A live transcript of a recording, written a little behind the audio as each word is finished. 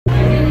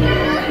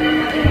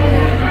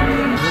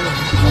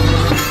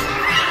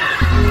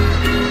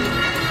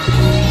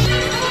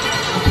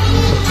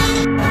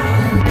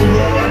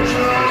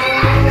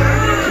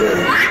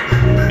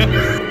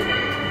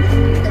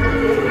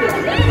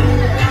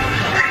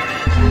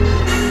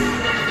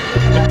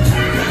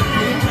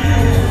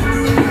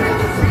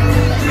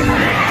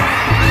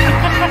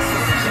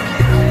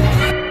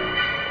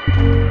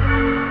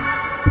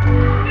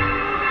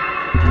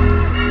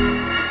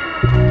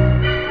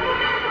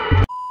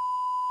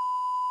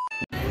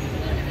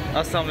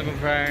अस्सलाम वालेकुम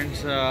फ्रेंड्स,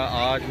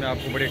 आज मैं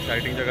आपको बड़ी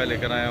एक्साइटिंग जगह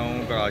लेकर आया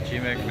हूँ। कराची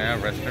में एक नया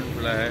रेस्टोरेंट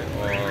खुला है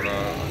और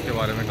उसके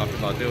बारे में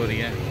काफ़ी बातें हो रही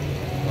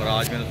हैं और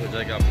आज मैंने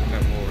सोचा कि आपको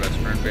मैं वो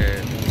रेस्टोरेंट पे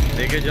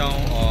लेके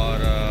जाऊँ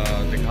और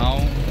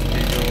दिखाऊँ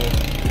कि जो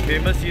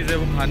फेमस चीज़ है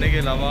वो खाने के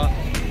अलावा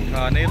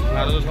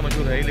खाना तो उसका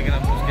मशहूर है ही, लेकिन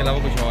अब उसके अलावा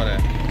कुछ और है।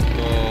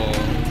 तो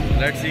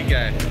लेट्स सी क्या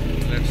है,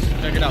 let's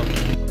check it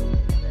out.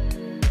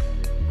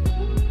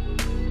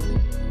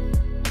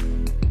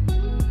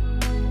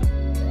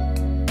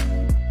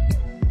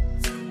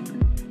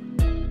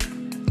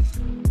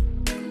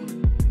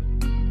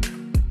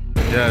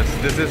 Yes,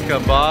 this is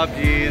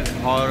Kababjees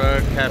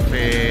Horor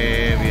Cafe.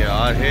 We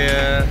are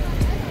here.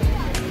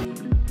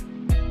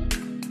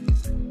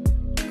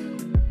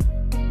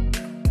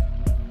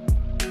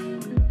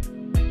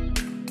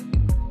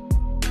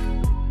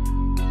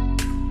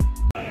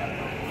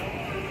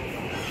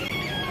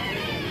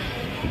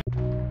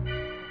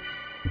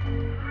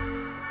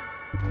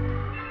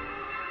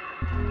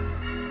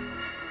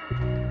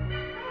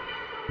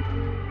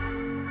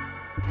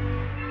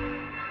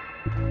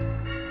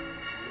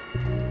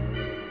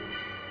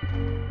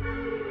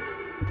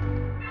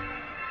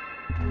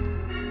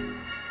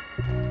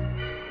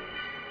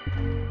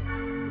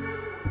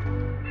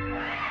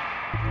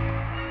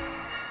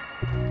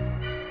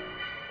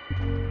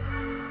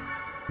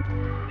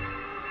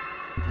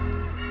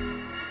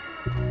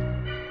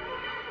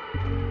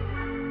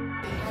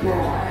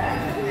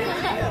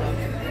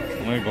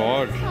 Oh my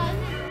God.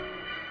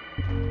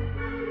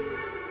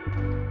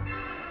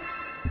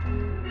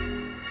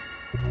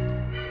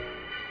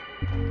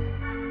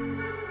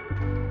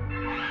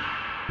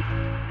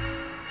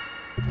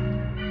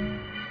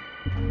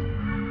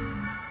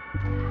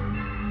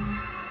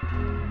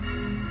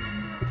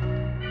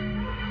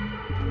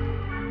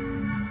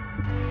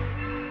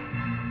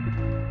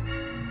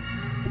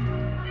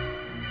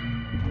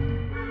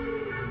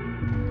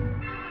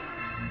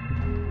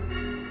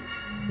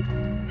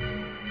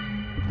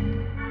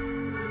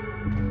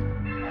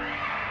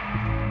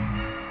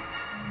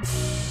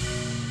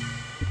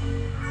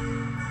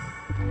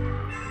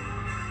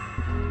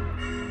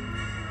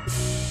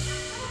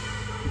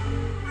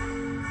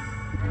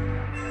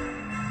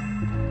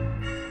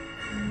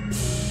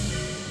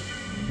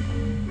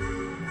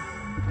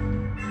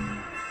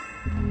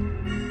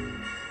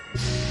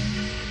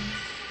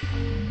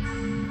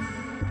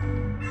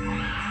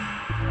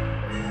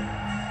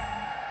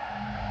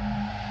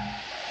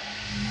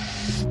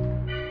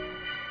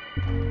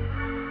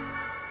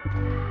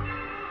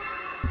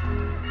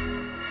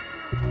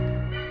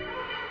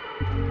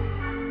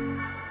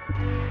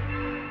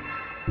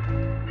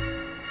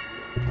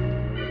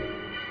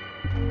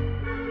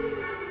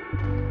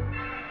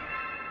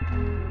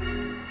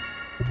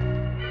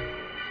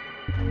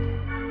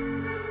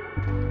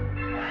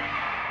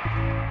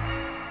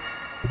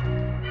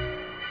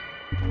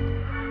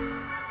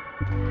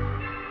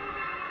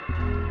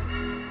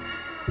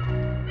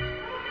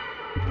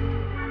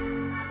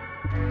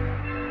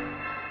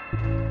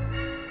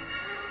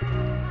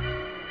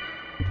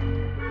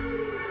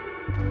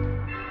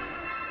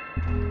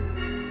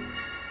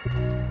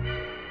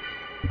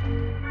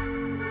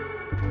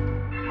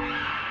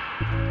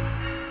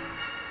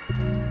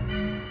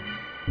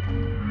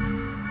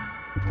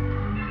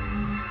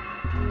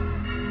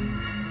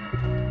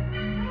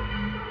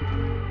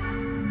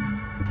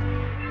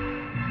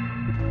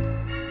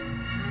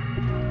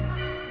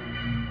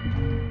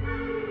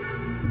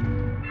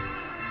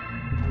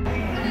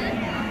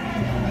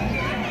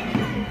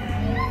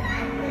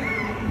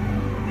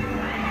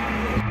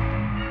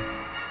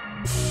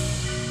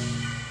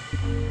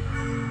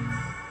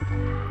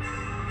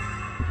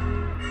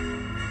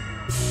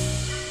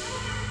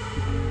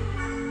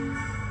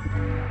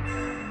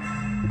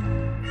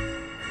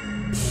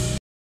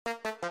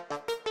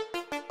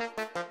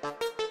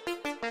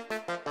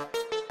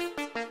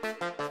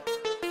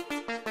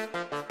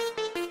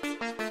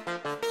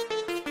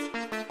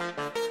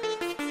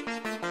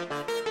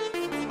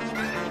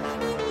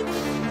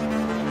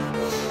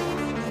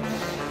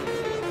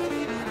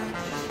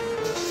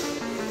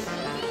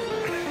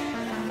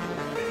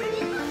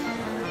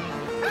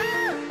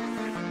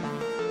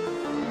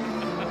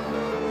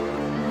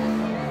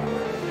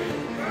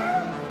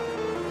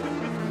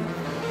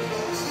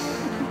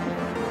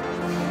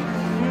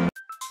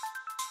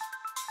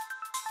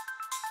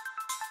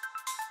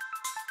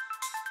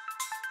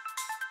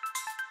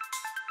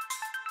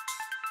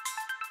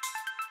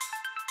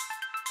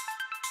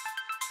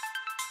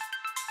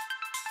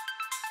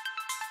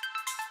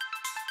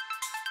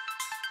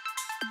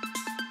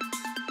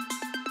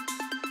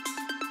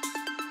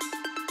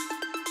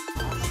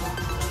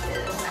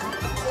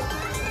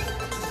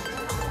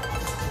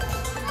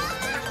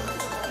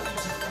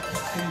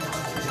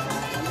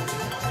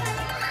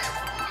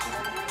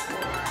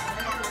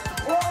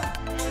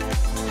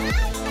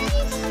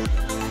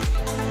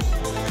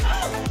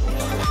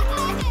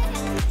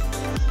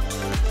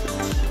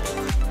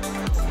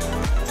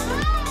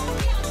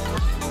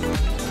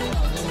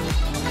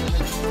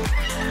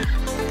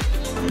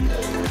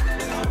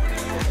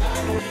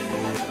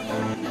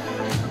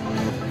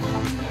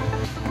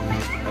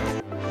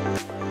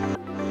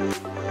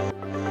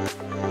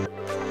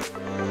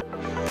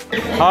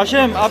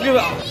 Hashim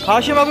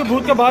आपके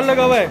भूत का बाल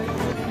लगा हुआ है।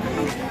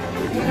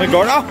 मैं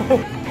गौड़ा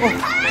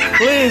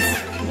प्लीज।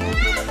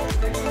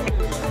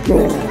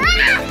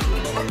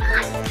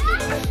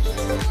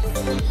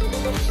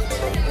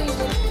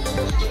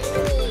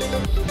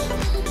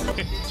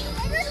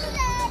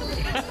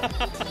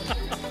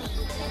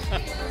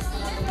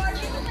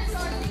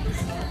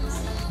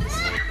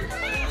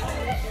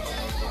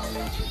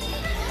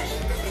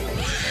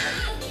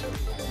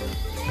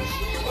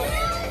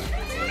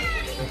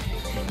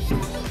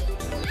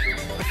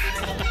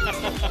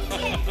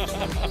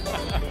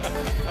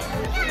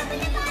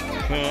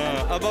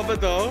 अब आप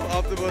बताओ,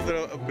 आप तो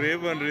बहुत ब्रेव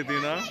बन रही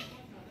थी ना।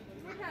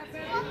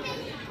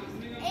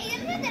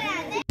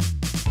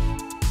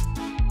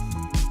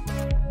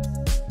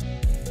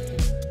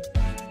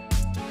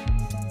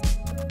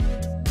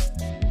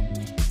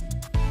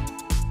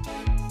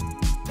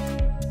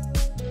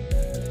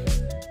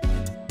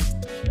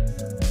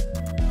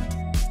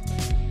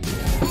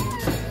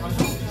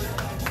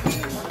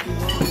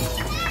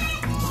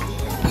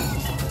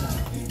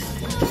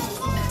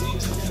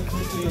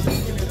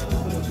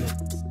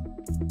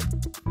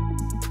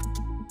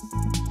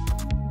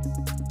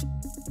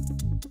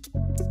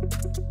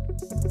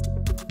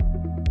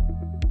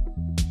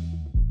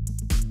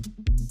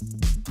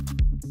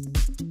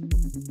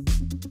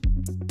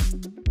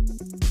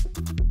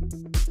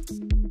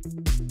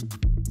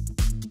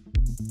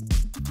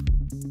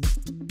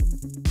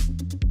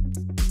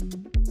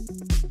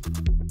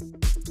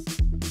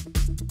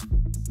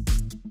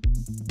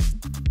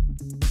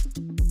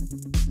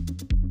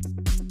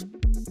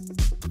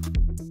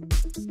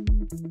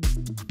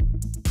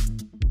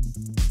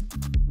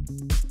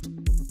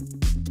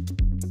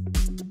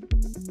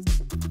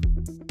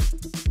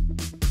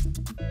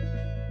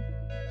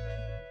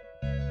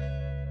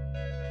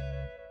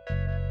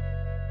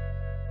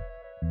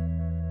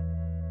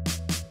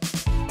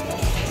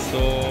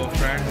 So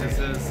friends, this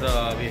is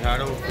we had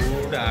our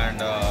food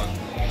and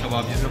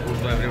Kababjees का food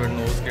तो everyone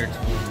knows kids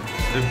food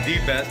the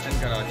best in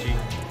Karachi।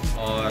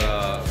 और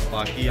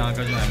बाकी यहाँ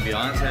का जो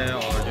एम्बियंस है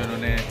और जो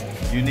उन्होंने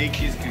यूनिक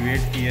चीज़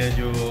क्रिएट की है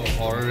जो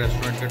हॉरर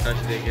रेस्टोरेंट का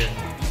टच देके,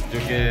 जो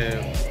कि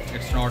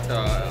it's not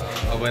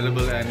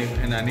available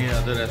in any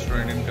other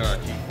restaurant in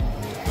Karachi.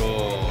 तो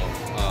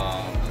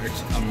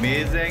it's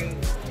amazing,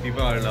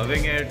 people are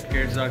loving it,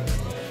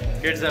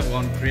 kids have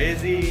gone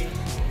crazy।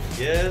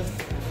 Yes,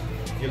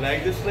 you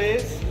like this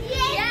place?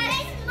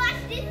 Yes, but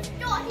it's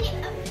totally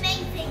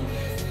amazing.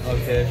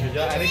 Okay,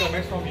 Shuja, any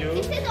comments from you?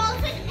 This is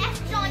also an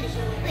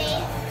astonishing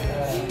place.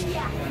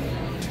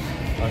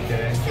 Yeah.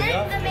 Okay, It's Shuja?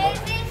 an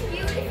amazing,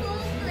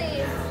 beautiful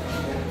place.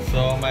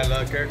 So my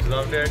kids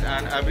loved it,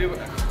 and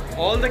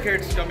all the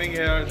kids coming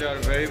here, they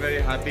are very,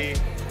 very happy.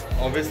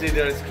 Obviously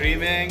they are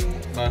screaming,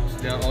 but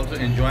they are also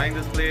enjoying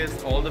this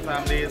place, all the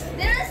families.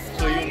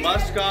 So you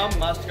must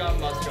come,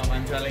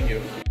 I'm telling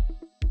you.